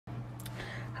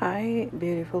Hi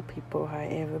beautiful people, hi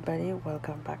everybody,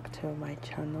 welcome back to my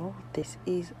channel. This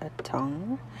is a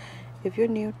tongue. If you're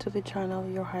new to the channel,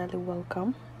 you're highly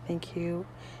welcome. Thank you.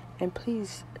 And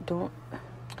please don't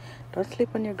sleep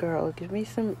on your girl. Give me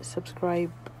some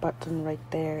subscribe button right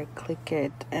there, click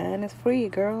it, and it's free,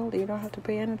 girl. You don't have to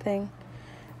pay anything.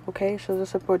 Okay, so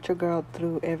just support your girl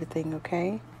through everything.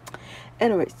 Okay,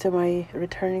 anyways, to my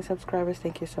returning subscribers,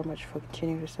 thank you so much for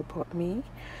continuing to support me.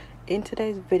 In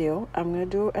today's video, I'm gonna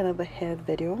do another hair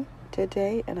video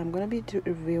today, and I'm gonna be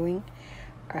reviewing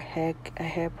a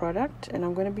hair product, and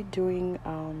I'm gonna be doing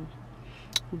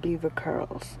Deva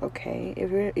Curls. Okay,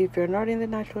 if you're not in the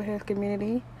natural hair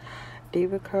community,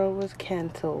 Deva Curl was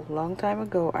canceled long time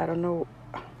ago. I don't know.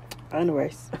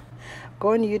 Anyways,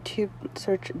 go on YouTube,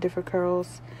 search Deva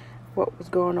Curls, what was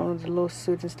going on with the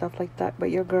lawsuits and stuff like that. But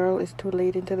your girl is too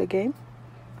late into the game.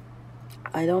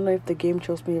 I don't know if the game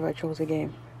chose me, if I chose the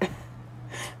game.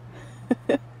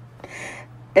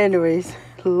 Anyways,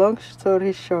 long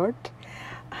story short,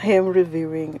 I am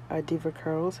reviewing a Deva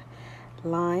Curls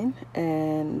line,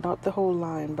 and not the whole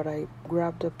line, but I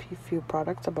grabbed a few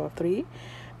products, about 3.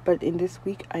 But in this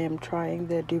week, I am trying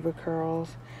the Deva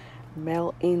Curls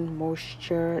Melt-In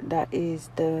Moisture. That is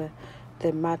the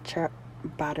Matcha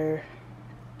Butter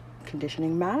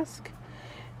Conditioning Mask,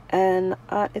 and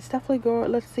it's definitely good.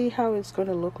 Let's see how it's going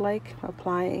to look like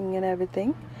applying and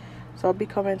everything. So I'll be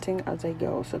commenting as I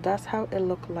go. So that's how it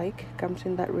looked like. Comes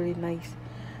in that really nice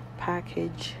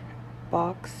package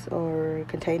box or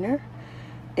container.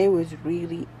 It was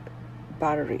really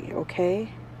buttery.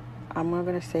 Okay, I'm not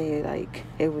gonna say like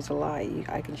it was a lie.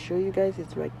 I can show you guys,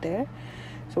 it's right there.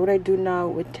 So what I do now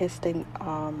with testing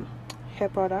hair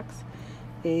products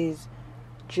is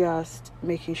just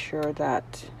making sure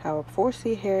that our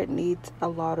 4C hair needs a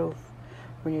lot of,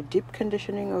 when you're deep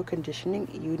conditioning or conditioning,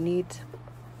 you need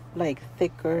like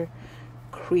thicker,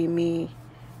 creamy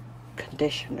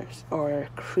conditioners or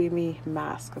creamy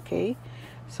mask. Okay,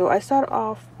 so I start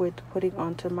off with putting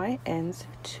onto my ends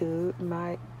to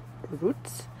my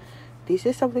roots. This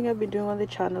is something I've been doing on the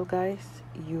channel, guys.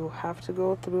 You have to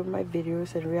go through my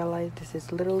videos and realize this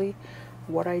is literally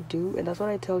what I do, and that's what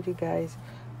I tell you guys.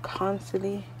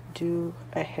 Constantly do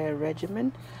a hair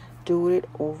regimen, do it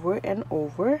over and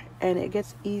over, and it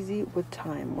gets easy with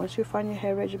time. Once you find your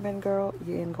hair regimen, girl,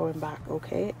 you ain't going back.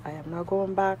 Okay, I am not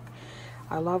going back.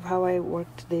 I love how I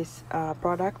worked this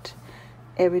product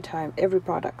every time, every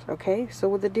product. Okay, so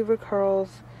with the Deva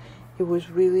Curls, it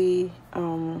was really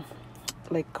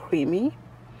like creamy,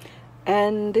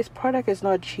 and this product is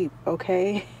not cheap.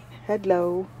 Okay,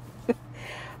 hello.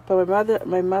 But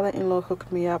my mother-in-law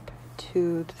hooked me up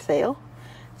to the sale,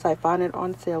 so I found it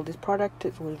on sale. This product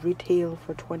was retail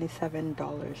for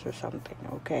 $27 or something.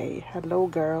 Okay, hello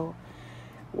girl,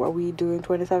 were we doing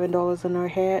 $27 on our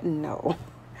hair? No.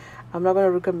 I'm not going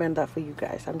to recommend that for you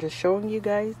guys. I'm just showing you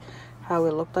guys how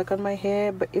it looked like on my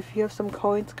hair. But if you have some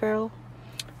coins, girl,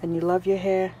 and you love your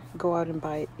hair, go out and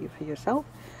buy it for yourself.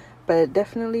 But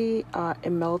definitely it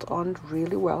melted on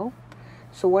really well.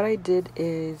 So what I did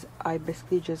is I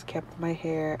basically just kept my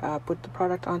hair, put the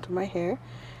product onto my hair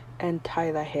and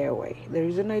tie the hair away. The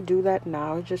reason I do that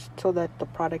now is just so that the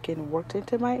product can work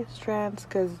into my strands,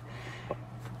 because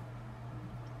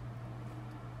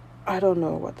I don't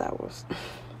know what that was.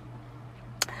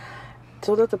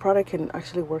 So that the product can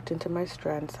actually work into my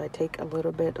strands, I take a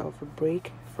little bit of a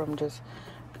break from just,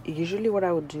 usually what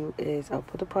I would do is I'll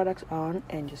put the products on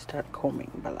and just start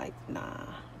combing, but like nah,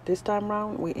 this time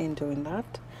around we ain't doing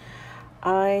that.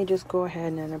 I just go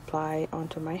ahead and apply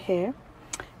onto my hair,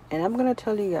 and I'm gonna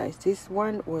tell you guys, this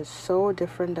one was so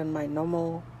different than my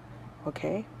normal,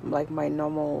 okay, like my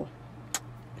normal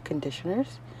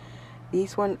conditioners.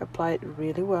 This one applied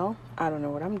really well. I don't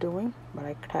know what I'm doing, but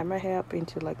I tie my hair up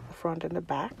into like the front and the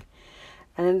back.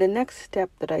 And then the next step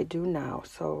that I do now,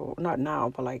 so not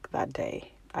now, but like that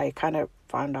day, I kind of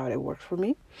found out it worked for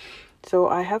me. So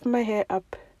I have my hair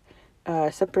up,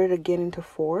 separated again into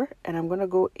 4, and I'm gonna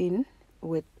go in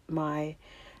with my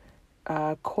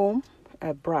comb,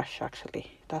 brush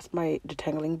actually. That's my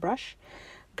detangling brush.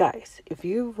 Guys, if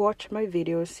you've watched my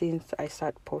videos since I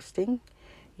started posting,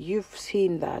 you've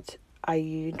seen that I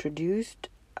introduced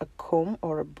a comb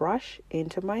or a brush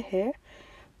into my hair,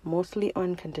 mostly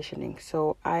on conditioning.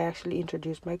 So I actually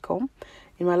introduced my comb.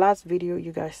 In my last video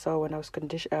you guys saw when I was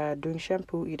doing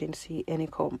shampoo, you didn't see any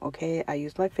comb. Okay, I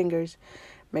used my fingers.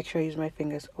 Make sure I use my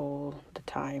fingers all the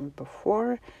time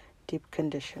before deep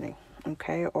conditioning,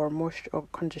 okay, or moisture or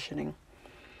conditioning.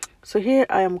 So here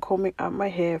I am combing out my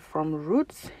hair from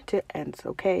roots to ends.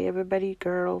 Okay, everybody,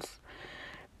 girls,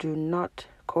 do not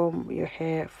comb your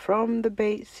hair from the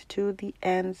base to the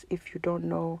ends if you don't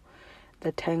know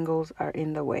the tangles are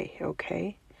in the way.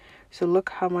 Okay, so look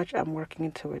how much I'm working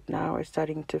into it now. It's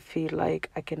starting to feel like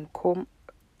I can comb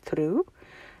through,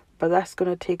 but that's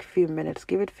gonna take a few minutes.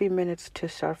 Give it a few minutes to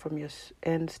start from your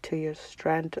ends to your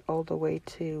strand all the way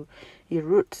to your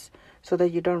roots, so that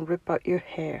you don't rip out your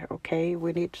hair. Okay,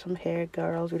 we need some hair,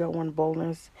 girls. We don't want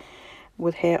baldness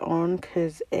with hair on,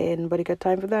 because anybody got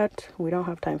time for that? We don't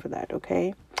have time for that.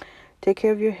 Okay, take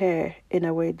care of your hair in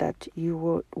a way that you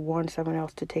would want someone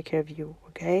else to take care of you.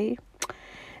 Okay,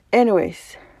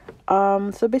 anyways,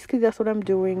 so basically that's what I'm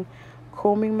doing,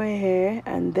 combing my hair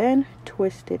and then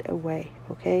twist it away.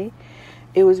 Okay,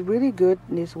 it was really good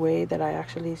in this way that I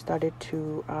actually started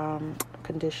to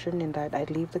condition, in that I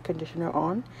leave the conditioner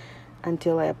on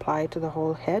until I apply it to the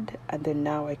whole head, and then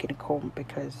now I can comb,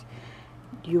 because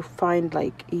you find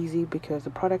like easy, because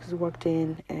the product is worked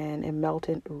in and it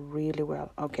melted really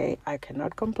well. Okay, I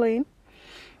cannot complain.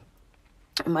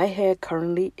 My hair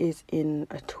currently is in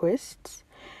a twist,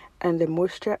 and the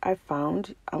moisture I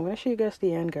found, I'm gonna show you guys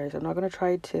the end, guys. I'm not gonna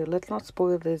try to, let's not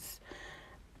spoil this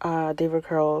Deva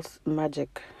Curls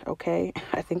magic. Okay,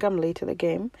 I think I'm late to the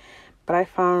game, but I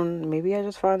found, maybe I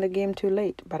just found the game too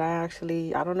late, but I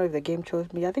don't know if the game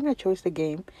chose me. I think I chose the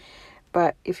game.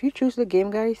 But if you choose the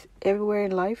game, guys, everywhere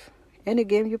in life, any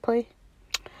game you play,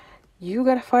 you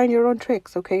gotta find your own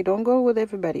tricks. Okay, don't go with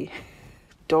everybody.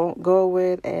 Don't go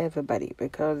with everybody,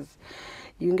 because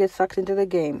you can get sucked into the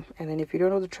game, and then if you don't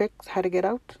know the tricks how to get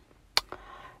out,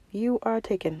 you are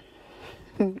taken.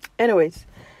 Anyways,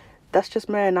 that's just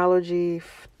my analogy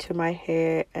to my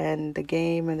hair and the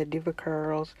game and the Deva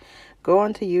Curls. Go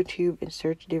onto YouTube and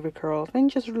search Deva Curls and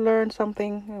just learn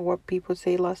something, what people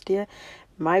say last year.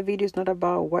 My video is not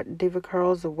about what Deva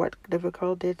Curls or what Deva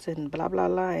Curl did and blah blah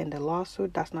blah and the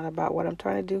lawsuit. That's not about what I'm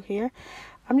trying to do here.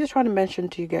 I'm just trying to mention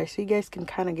to you guys so you guys can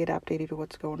kind of get updated with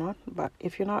what's going on. But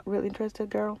if you're not really interested,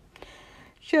 girl,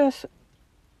 just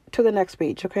to the next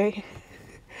page. Okay.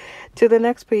 To the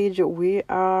next page. We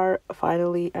are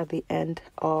finally at the end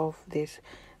of this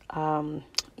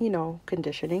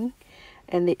conditioning,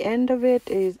 and the end of it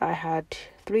is I had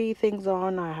 3 things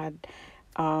on. I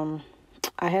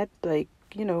had like,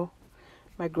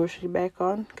 my grocery bag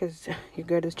on, because your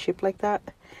girl is cheap like that.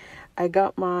 I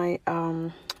got my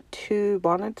 2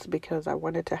 bonnets because I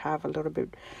wanted to have a little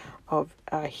bit of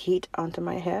heat onto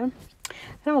my hair. And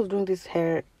I was doing this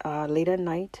hair late at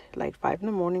night, like 5 in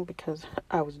the morning, because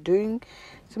I was doing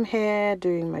some hair,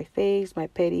 doing my face, my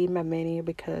pedi, my mani,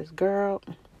 because girl,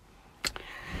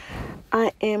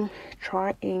 I am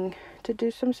trying to do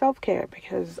some self-care,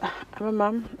 because I'm a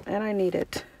mom and I need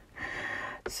it.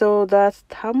 So that's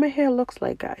how my hair looks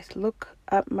like, guys. Look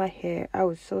at my hair. I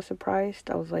was so surprised.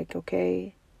 I was like,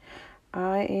 okay,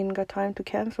 I ain't got time to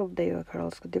cancel Deva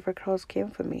Curls. Deva Curls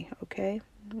came for me. Okay,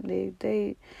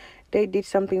 they did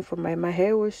something for my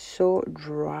hair. Was so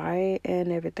dry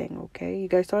and everything. Okay, you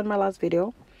guys saw in my last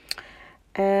video,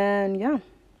 and yeah,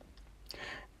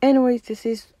 anyways, this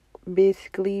is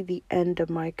basically the end of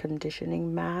my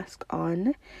conditioning mask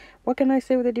on. What can I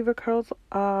say with the Deva Curls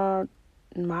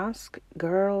mask,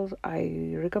 girls?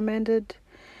 I recommend it.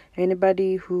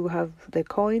 Anybody who have the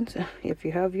coins, if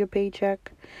you have your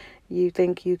paycheck, you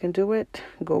think you can do it,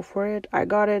 go for it. I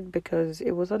got it because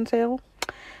it was on sale,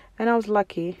 and I was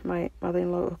lucky. My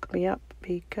mother-in-law hooked me up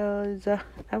because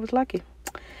I was lucky.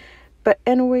 But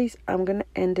anyways, I'm gonna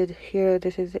end it here.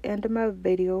 This is the end of my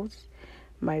videos.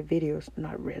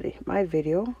 Not really my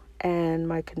video and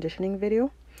my conditioning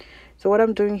video. So what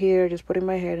I'm doing here, just putting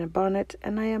my hair in a bonnet,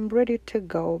 and I am ready to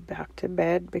go back to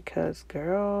bed, because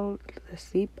girl, the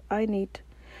sleep I need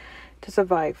to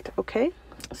survive. Okay,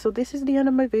 so this is the end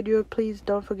of my video. Please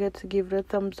don't forget to give it a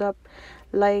thumbs up,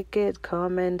 like it,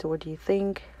 comment, what do you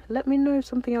think. Let me know if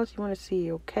something else you want to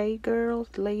see. Okay, girls,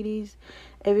 ladies,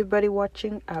 everybody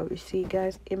watching, I will see you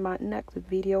guys in my next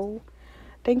video.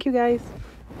 Thank you guys.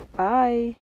 Bye.